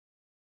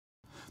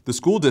The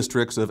school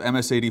districts of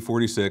MSAD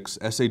 46,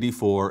 SAD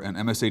 4, and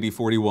MSAD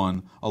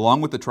 41,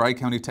 along with the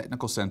Tri-County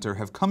Technical Center,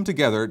 have come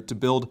together to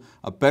build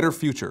a better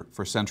future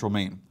for Central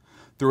Maine.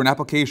 Through an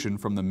application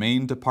from the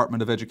Maine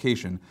Department of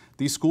Education,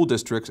 these school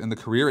districts and the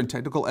Career and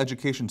Technical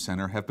Education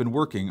Center have been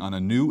working on a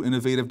new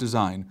innovative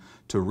design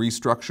to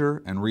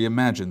restructure and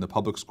reimagine the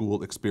public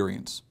school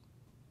experience.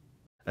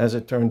 As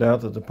it turned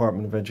out, the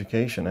Department of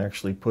Education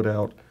actually put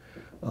out,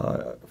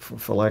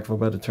 for lack of a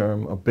better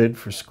term, a bid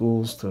for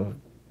schools to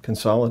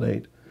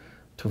consolidate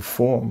to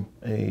form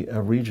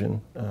a region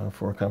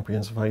for a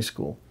comprehensive high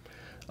school.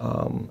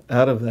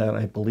 Out of that,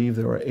 I believe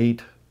there were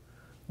 8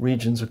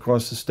 regions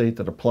across the state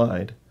that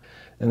applied,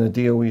 and the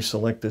DOE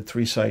selected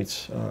 3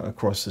 sites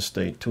across the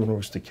state, 2 in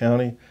Worcester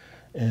County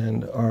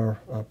and our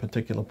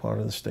particular part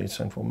of the state,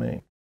 Central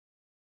Maine.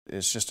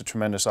 It's just a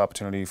tremendous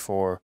opportunity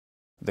for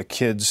the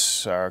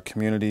kids, our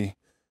community.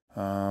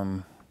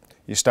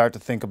 You start to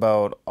think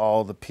about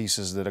all the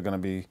pieces that are going to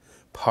be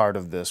part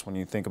of this when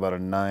you think about a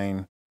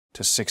 9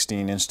 to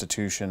 16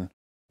 institution,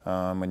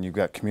 and you've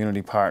got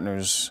community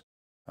partners,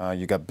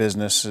 you've got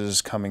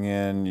businesses coming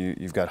in,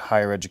 you've got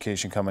higher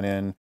education coming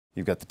in,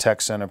 you've got the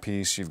tech center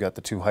piece, you've got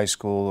the 2 high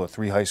school or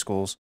 3 high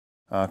schools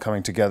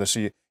coming together.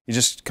 So you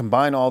just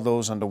combine all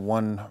those under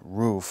one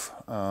roof,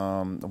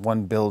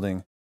 one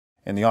building,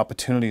 and the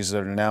opportunities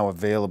that are now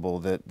available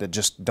that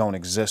just don't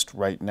exist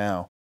right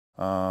now.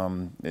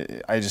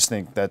 I just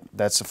think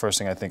that's the first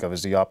thing I think of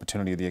is the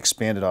opportunity, the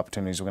expanded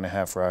opportunities we're going to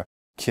have for our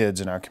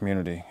kids in our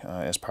community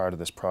as part of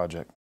this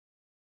project.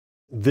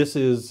 This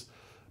is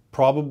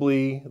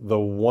probably the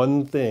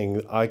one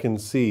thing I can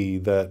see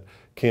that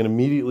can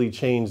immediately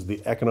change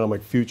the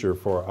economic future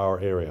for our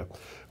area.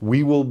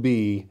 We will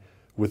be,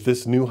 with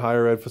this new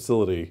higher ed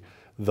facility,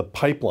 the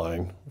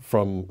pipeline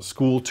from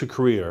school to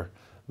career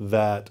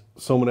that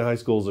so many high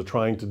schools are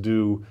trying to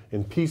do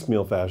in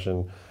piecemeal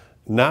fashion.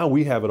 Now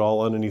we have it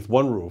all underneath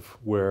one roof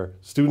where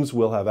students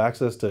will have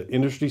access to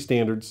industry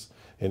standards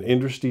and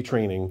industry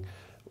training,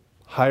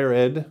 higher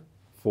ed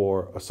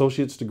for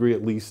associate's degree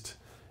at least,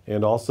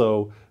 and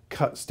also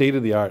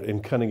state-of-the-art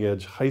and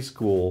cutting-edge high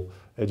school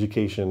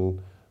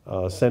education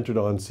centered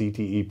on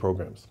CTE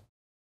programs.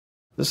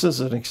 This is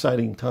an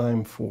exciting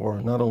time for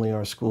not only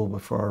our school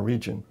but for our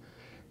region,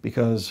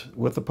 because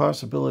with the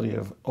possibility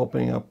of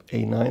opening up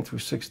a 9 through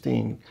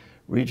 16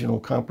 regional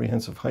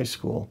comprehensive high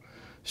school,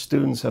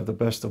 students have the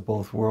best of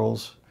both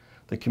worlds.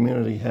 The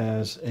community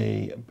has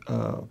a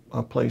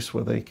place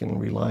where they can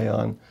rely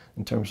on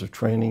in terms of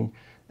training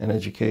and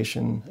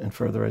education and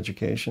further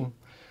education.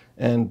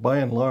 And by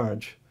and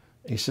large,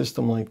 a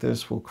system like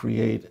this will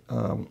create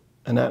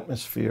an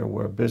atmosphere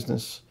where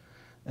business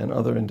and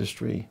other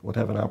industry would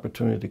have an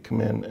opportunity to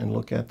come in and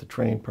look at the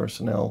trained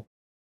personnel.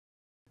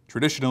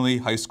 Traditionally,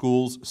 high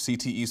schools,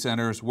 CTE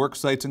centers, work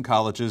sites, and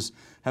colleges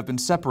have been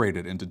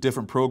separated into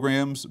different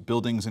programs,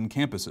 buildings, and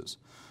campuses.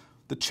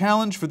 The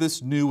challenge for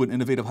this new and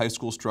innovative high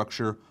school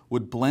structure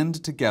would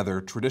blend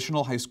together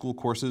traditional high school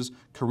courses,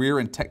 career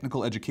and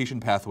technical education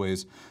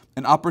pathways,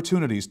 and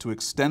opportunities to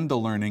extend the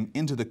learning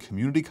into the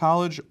community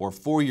college or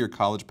 4-year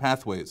college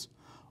pathways,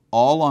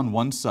 all on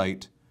one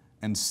site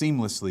and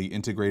seamlessly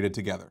integrated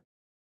together.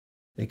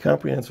 A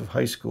comprehensive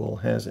high school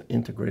has an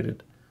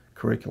integrated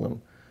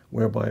curriculum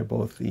whereby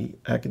both the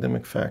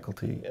academic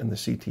faculty and the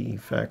CTE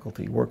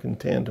faculty work in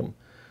tandem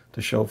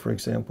to show, for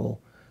example,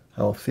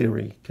 how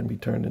theory can be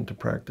turned into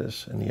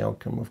practice, and the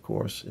outcome, of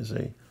course, is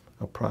a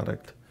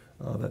product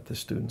that the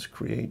students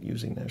create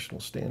using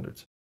national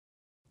standards.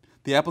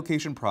 The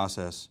application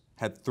process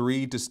had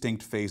 3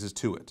 distinct phases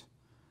to it,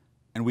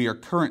 and we are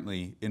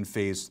currently in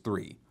phase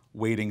 3,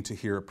 waiting to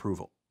hear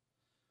approval.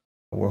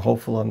 We're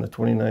hopeful on the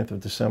 29th of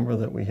December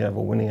that we have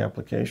a winning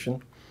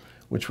application,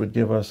 which would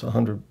give us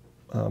 $100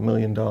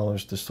 million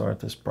to start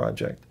this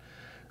project.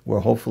 We're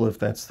hopeful, if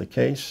that's the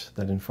case,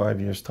 that in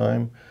 5 years'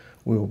 time,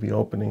 we will be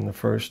opening the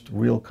first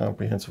real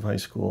comprehensive high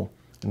school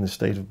in the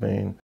state of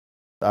Maine.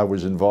 I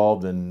was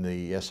involved in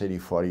the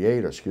SAD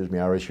 48, or excuse me,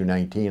 RSU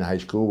 19 high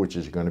school, which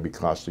is going to be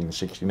costing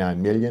 $69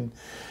 million.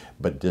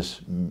 But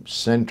this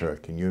center,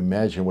 can you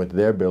imagine what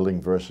they're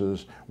building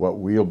versus what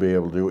we'll be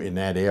able to do in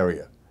that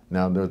area?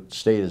 Now, the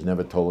state has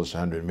never told us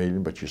 $100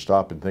 million, but you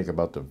stop and think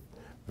about the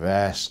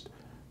vast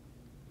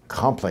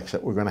complex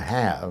that we're going to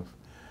have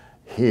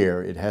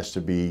here. It has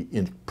to be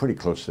pretty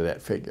close to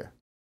that figure.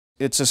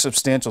 It's a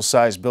substantial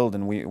size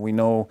building. We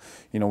know,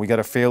 we got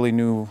a fairly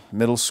new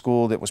middle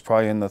school that was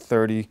probably in the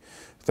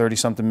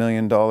 $30-something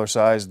million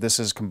size. This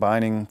is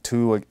combining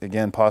 2,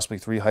 again, possibly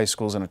 3 high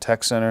schools and a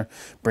tech center,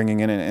 bringing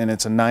in, and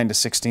it's a 9 to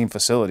 16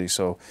 facility.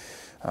 So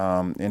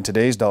in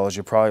today's dollars,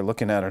 you're probably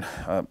looking at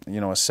a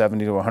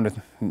 70 to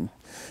 100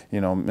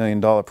 million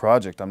dollar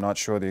project. I'm not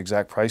sure the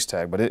exact price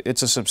tag, but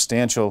it's a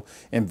substantial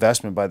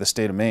investment by the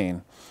state of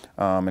Maine.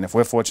 And if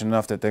we're fortunate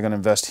enough that they're going to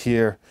invest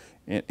here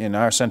in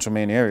our Central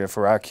Maine area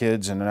for our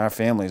kids and in our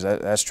families,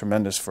 that's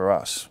tremendous for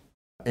us.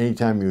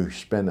 Anytime you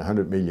spend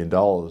 $100 million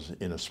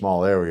in a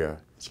small area,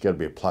 it's got to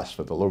be a plus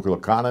for the local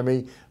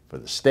economy, for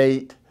the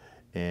state,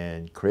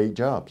 and create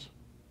jobs.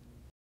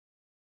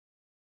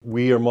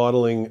 We are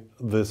modeling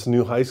this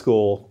new high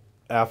school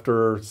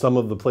after some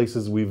of the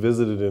places we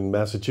visited in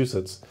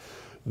Massachusetts,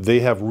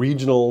 they have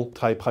regional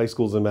type high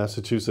schools in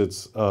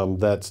Massachusetts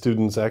that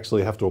students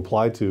actually have to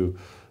apply to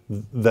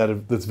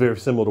that's very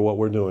similar to what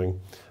we're doing.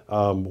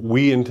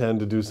 We intend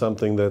to do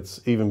something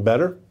that's even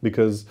better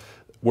because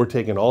we're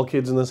taking all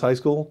kids in this high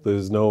school.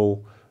 There's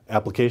no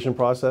application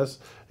process,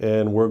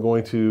 and we're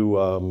going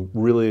to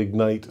really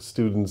ignite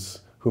students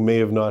who may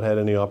have not had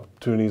any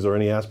opportunities or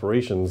any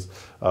aspirations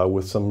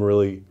with some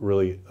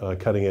really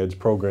cutting edge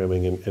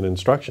programming and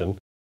instruction.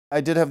 I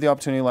did have the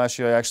opportunity last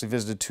year. I actually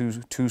visited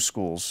two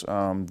schools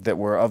that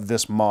were of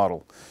this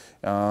model,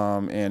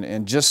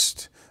 and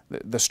just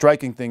the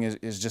striking thing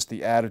is just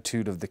the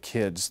attitude of the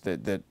kids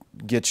that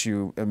gets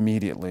you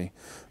immediately.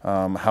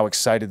 How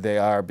excited they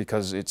are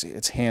because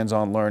it's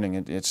hands-on learning.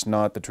 It's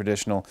not the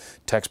traditional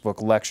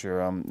textbook lecture,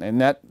 and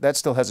that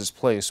still has its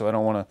place. So I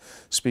don't want to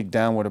speak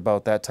downward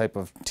about that type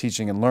of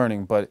teaching and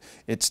learning, but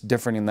it's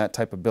different in that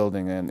type of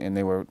building. And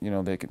they were,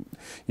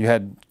 you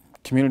had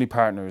community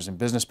partners and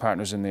business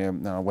partners in there,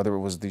 whether it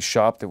was the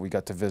shop that we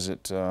got to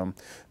visit,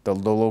 the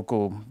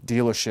local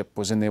dealership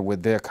was in there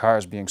with their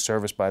cars being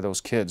serviced by those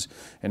kids,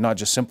 and not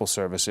just simple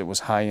service, it was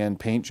high-end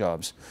paint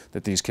jobs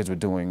that these kids were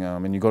doing.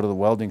 And you go to the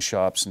welding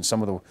shops, and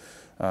some of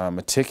the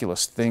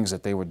meticulous things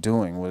that they were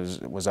doing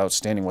was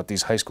outstanding, what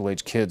these high school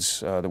age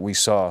kids that we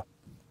saw.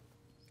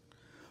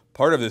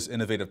 Part of this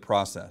innovative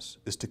process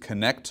is to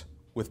connect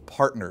with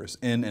partners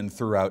in and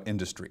throughout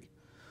industry.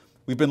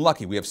 We've been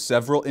lucky. We have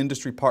several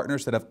industry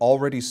partners that have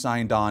already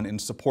signed on in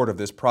support of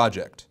this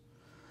project.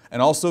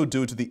 And also,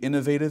 due to the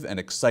innovative and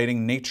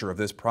exciting nature of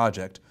this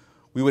project,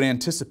 we would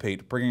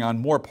anticipate bringing on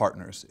more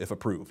partners if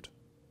approved.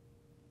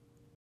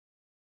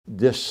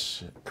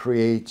 This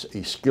creates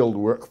a skilled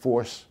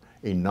workforce,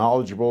 a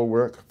knowledgeable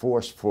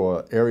workforce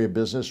for area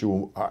business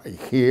who are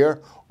here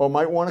or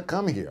might want to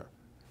come here.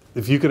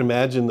 If you can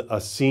imagine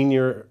a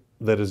senior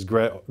that is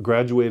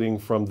graduating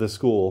from this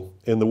school,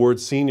 and the word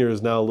senior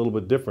is now a little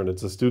bit different.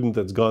 It's a student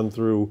that's gone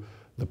through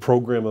the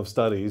program of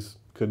studies.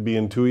 Could be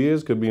in 2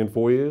 years, could be in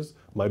 4 years,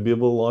 might be a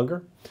little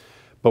longer.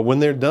 But when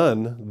they're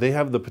done, they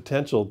have the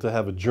potential to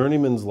have a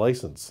journeyman's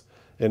license.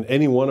 And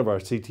any one of our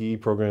CTE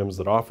programs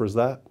that offers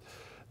that,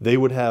 they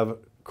would have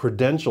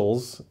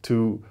credentials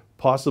to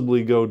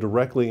possibly go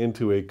directly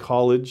into a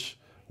college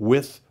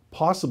with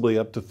possibly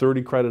up to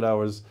 30 credit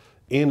hours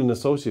and an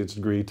associate's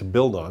degree to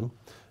build on.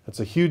 That's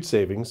a huge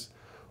savings.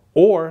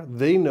 Or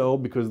they know,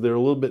 because they're a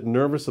little bit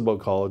nervous about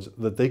college,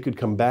 that they could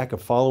come back a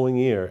following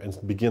year and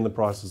begin the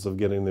process of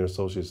getting their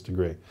associate's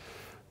degree.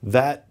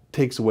 That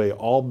takes away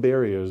all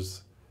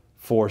barriers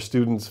for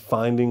students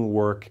finding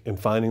work and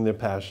finding their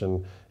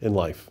passion in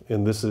life.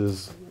 And this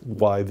is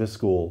why this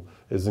school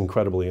is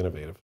incredibly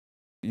innovative.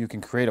 You can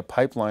create a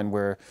pipeline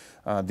where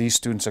these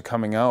students are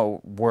coming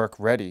out work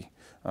ready.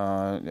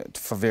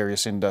 For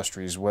various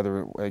industries,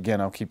 whether,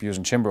 again, I'll keep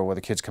using Chimbro, where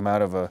the kids come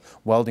out of a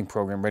welding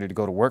program ready to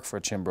go to work for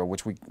a Chimbro,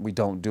 which we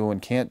don't do and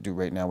can't do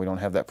right now. We don't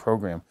have that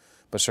program.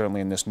 But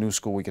certainly in this new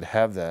school we could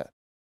have that.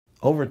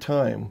 Over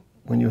time,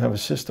 when you have a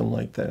system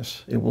like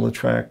this, it will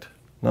attract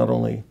not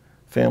only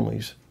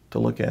families to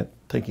look at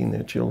taking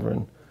their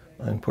children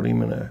and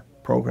putting them in a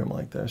program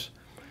like this,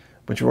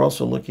 but you're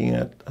also looking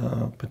at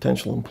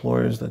potential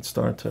employers that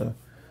start to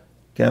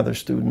gather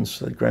students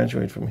that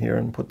graduate from here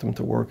and put them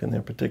to work in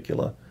their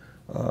particular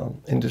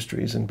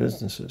industries and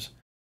businesses.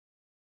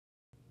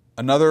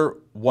 Another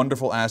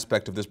wonderful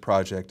aspect of this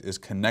project is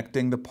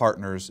connecting the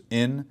partners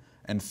in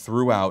and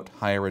throughout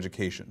higher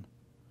education.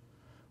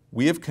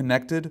 We have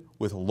connected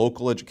with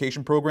local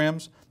education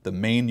programs, the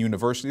Maine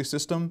University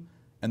System,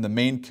 and the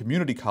Maine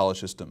Community College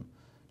System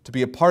to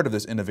be a part of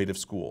this innovative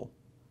school.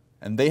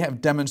 And they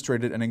have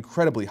demonstrated an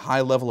incredibly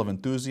high level of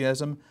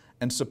enthusiasm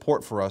and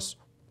support for us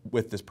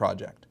with this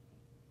project.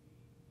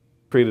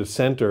 Create a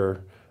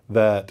center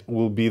that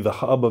will be the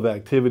hub of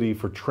activity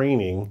for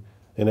training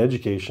and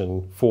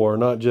education for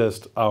not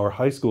just our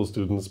high school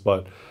students,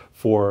 but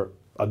for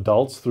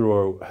adults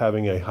through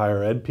having a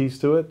higher ed piece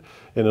to it.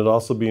 And it'll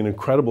also be an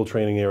incredible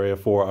training area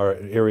for our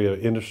area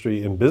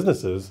industry and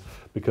businesses,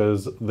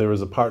 because there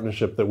is a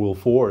partnership that we'll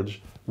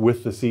forge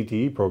with the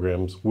CTE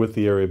programs with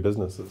the area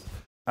businesses.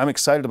 I'm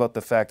excited about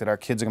the fact that our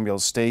kids are going to be able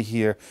to stay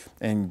here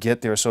and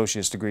get their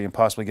associate's degree and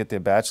possibly get their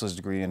bachelor's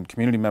degree, and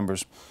community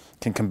members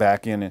can come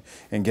back in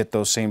and get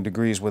those same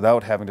degrees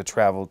without having to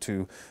travel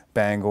to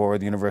Bangor or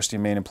the University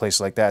of Maine and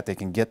places like that. They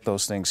can get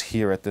those things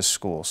here at this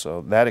school,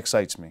 so that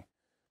excites me.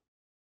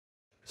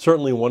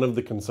 Certainly one of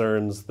the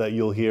concerns that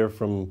you'll hear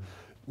from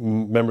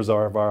members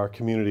of our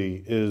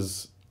community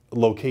is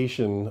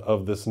location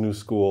of this new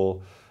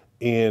school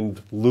and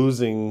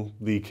losing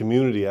the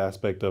community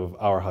aspect of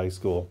our high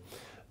school.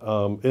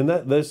 And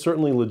there's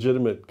certainly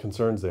legitimate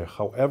concerns there.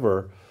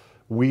 However,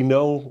 we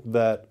know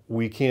that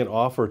we can't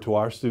offer to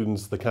our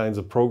students the kinds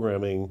of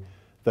programming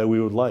that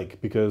we would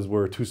like because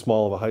we're too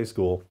small of a high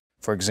school.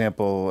 For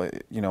example,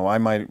 you know, I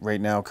might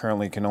right now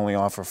currently can only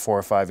offer 4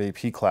 or 5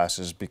 AP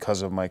classes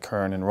because of my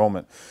current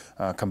enrollment.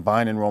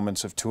 Combined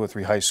enrollments of 2 or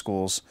 3 high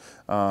schools,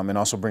 and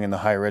also bring in the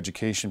higher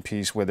education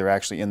piece where they're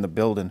actually in the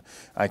building,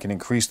 I can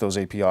increase those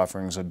AP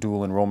offerings or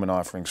dual enrollment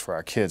offerings for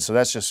our kids. So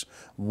that's just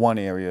one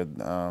area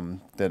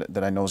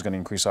that I know is going to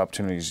increase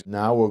opportunities.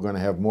 Now we're going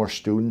to have more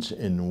students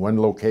in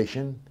one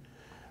location.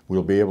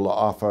 We'll be able to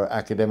offer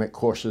academic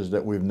courses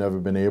that we've never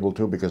been able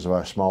to because of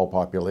our small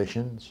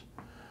populations.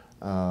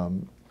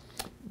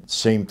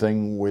 Same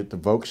thing with the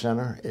Voc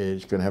Center.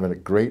 It's going to have a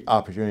great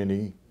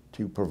opportunity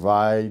to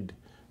provide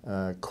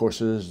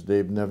courses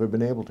they've never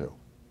been able to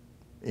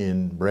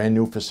in brand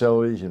new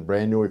facilities and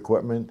brand new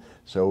equipment.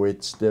 So I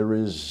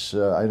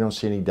don't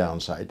see any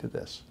downside to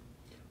this.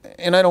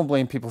 And I don't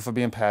blame people for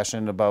being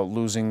passionate about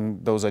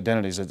losing those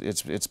identities.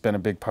 It's been a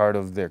big part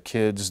of their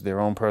kids, their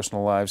own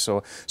personal lives.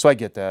 So I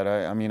get that.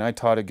 I mean, I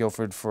taught at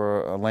Guilford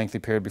for a lengthy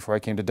period before I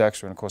came to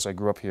Dexter, and of course I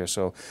grew up here.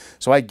 So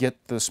I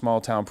get the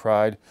small town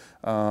pride.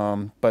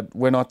 But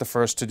we're not the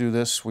first to do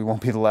this. We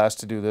won't be the last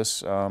to do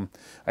this.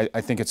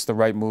 I think it's the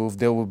right move.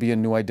 There will be a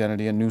new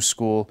identity, a new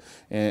school,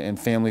 and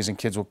families and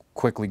kids will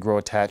quickly grow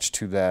attached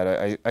to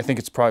that. I think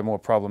it's probably more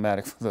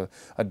problematic for the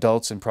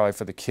adults and probably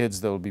for the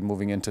kids that will be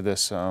moving into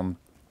this.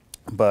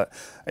 But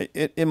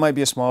it might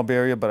be a small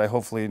barrier, but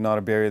hopefully not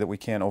a barrier that we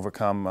can't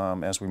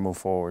overcome as we move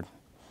forward.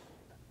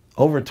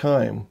 Over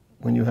time,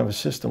 when you have a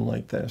system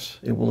like this,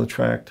 it will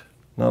attract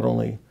not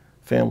only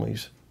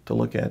families to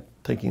look at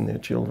taking their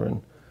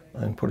children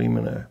and putting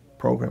them in a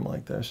program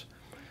like this,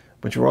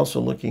 but you're also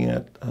looking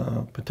at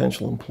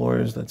potential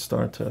employers that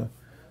start to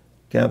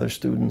gather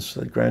students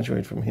that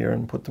graduate from here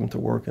and put them to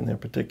work in their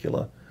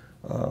particular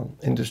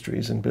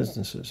industries and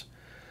businesses.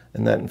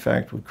 And that, in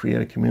fact, would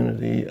create a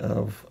community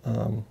of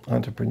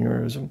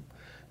entrepreneurism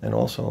and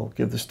also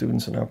give the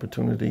students an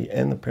opportunity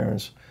and the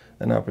parents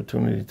an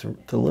opportunity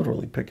to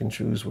literally pick and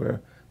choose where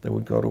they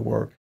would go to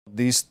work.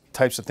 These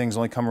types of things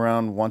only come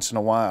around once in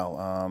a while,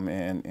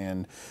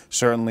 and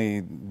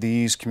certainly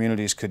these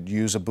communities could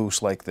use a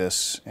boost like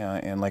this.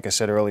 And like I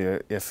said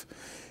earlier, if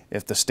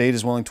the state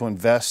is willing to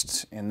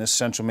invest in this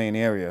Central Maine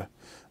area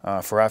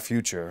for our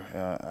future,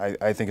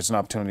 I think it's an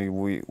opportunity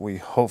we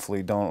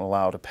hopefully don't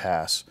allow to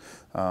pass,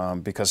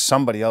 because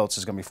somebody else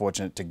is going to be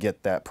fortunate to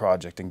get that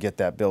project and get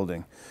that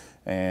building,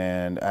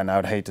 and I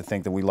would hate to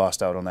think that we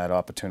lost out on that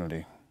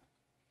opportunity.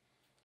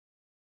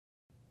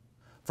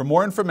 For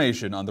more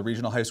information on the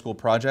Regional High School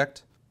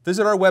project,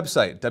 visit our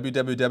website,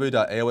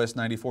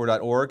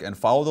 www.aos94.org, and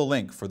follow the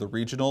link for the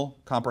Regional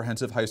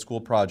Comprehensive High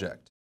School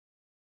project.